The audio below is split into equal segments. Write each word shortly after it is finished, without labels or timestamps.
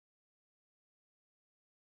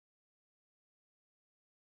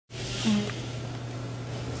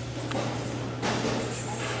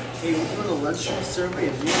Hey, we're doing a lunchroom survey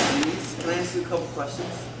of Vietnamese. Can I ask you a couple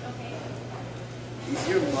questions? Okay. Is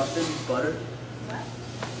your muffin butter? What?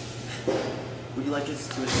 Would you like us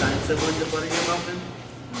to assign someone to butter your muffin?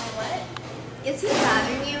 My what? Is he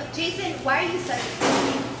bothering you? Jason, why are you such a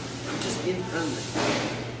sissy? I'm just being friendly.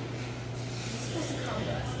 You're supposed to come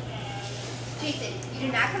to us. Jason, you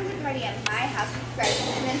do not come to the party at my house with friends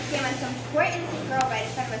and then scam on some poor innocent girl right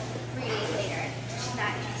in front of us 3 days later. She's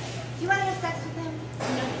not interested. Do you want to have sex with him?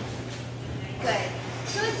 No. Good.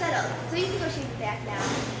 So it's settled. So you can go shave your back now.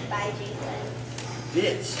 Bye, Jason.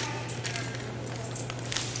 Bitch.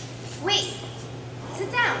 Wait.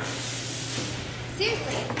 Sit down.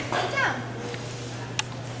 Seriously, sit down.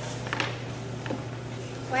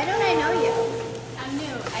 Why don't I know you? I'm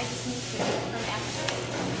new. I just moved here from Africa.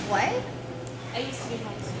 What? I used to be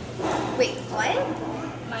homeschooled. Wait, what?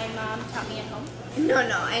 My mom taught me at home. No,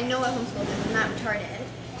 I know what homeschool is. I'm not retarded.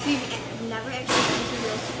 So you've never actually been to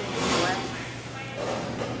real school before?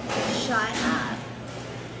 Shut up.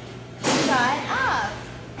 Shut up.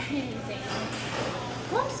 Insane.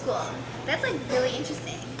 Homeschool. That's like really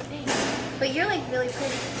interesting. Thanks. But you're like really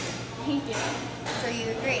pretty. Thank you. So you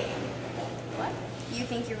agree? What? You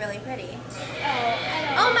think you're really pretty. Oh, I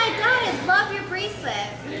don't. Oh my god, I love your bracelet.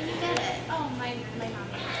 Where did you get it? Oh, my mom.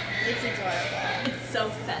 It's adorable. It's so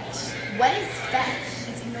fetch. What is fetch?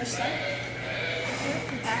 It's English stuff. You're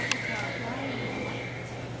from Africa. Why are you white?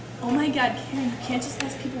 Oh my god, Karen, you can't just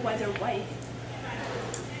ask people why they're white.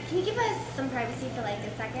 Can you give us some privacy for like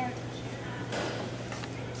a second?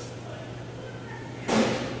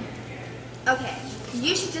 Okay,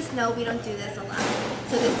 you should just know we don't do this a lot.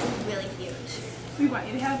 So this is really huge. We want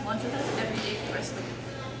you to have lunch with us every day for the rest of the week.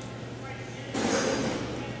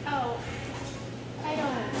 Oh, I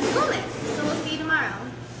don't. Coolness. So we'll see you tomorrow.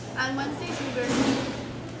 On Wednesdays, we go.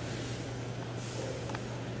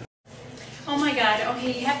 Oh my god,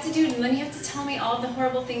 okay, you have to do it and then you have to tell me all the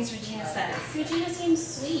horrible things Regina says. Regina seems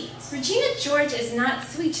sweet. Regina George is not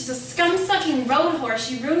sweet. She's a scum-sucking road horse.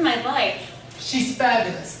 She ruined my life. She's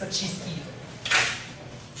fabulous, but she's evil.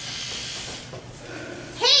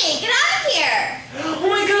 Hey, get out of here! Oh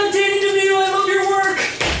my god, Danny DeVito, I love your work!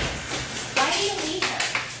 Why do you hate her?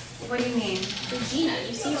 What do you mean? Regina,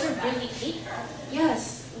 you seem to really hate her.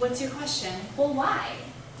 Yes, what's your question? Well, why?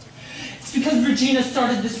 It's because Regina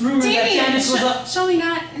started this rumor that Janice was a... Shall we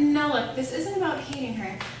not? No, look, this isn't about hating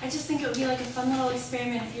her. I just think it would be like a fun little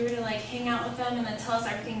experiment if you were to like hang out with them and then tell us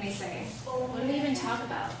everything they say. What do we even talk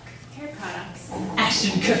about? Hair products.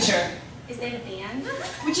 Ashton Kutcher. Is that a band?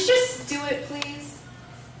 Would you just do it, please?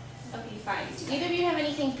 Okay, fine. Do either of you have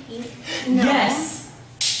anything pink? No. Yes.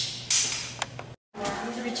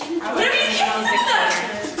 Regina George is an evil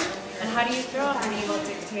dictator. And how do you throw off an evil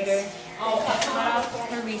dictator? Cut off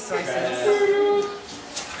her resources.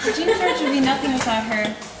 Regina George would be nothing without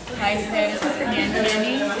her high status and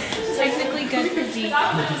candy, technically good physique,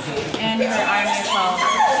 and her army of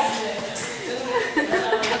followers.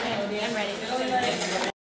 Okay, I'm ready.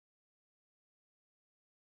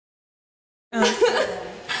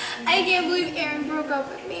 I can't believe Aaron broke up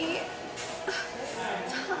with me. I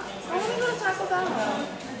want to go to Taco Bell.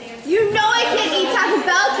 You know I can't eat Taco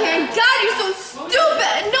Bell, Karen. God, you're so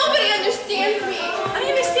stupid. Nobody understands me. I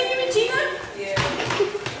understand you, Regina.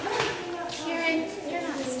 Karen, you're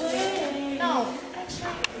not stupid. No,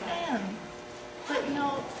 actually, I am. But you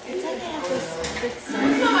know, it's like I have this sense of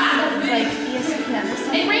like ESPN or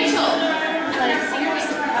something. Hey, Rachel! Like, I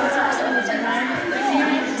was always in this prime. So you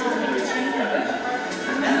have to tell me the truth.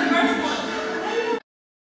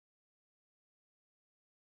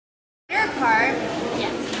 Your car.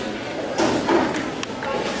 Yes.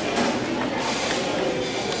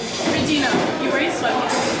 Regina, you're wearing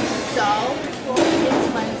sweatpants. So, It's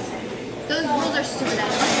Wednesday. those rules are stupid.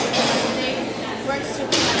 They weren't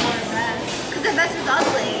stupid. I wore a dress. Because the vest was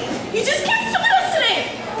ugly. You just can't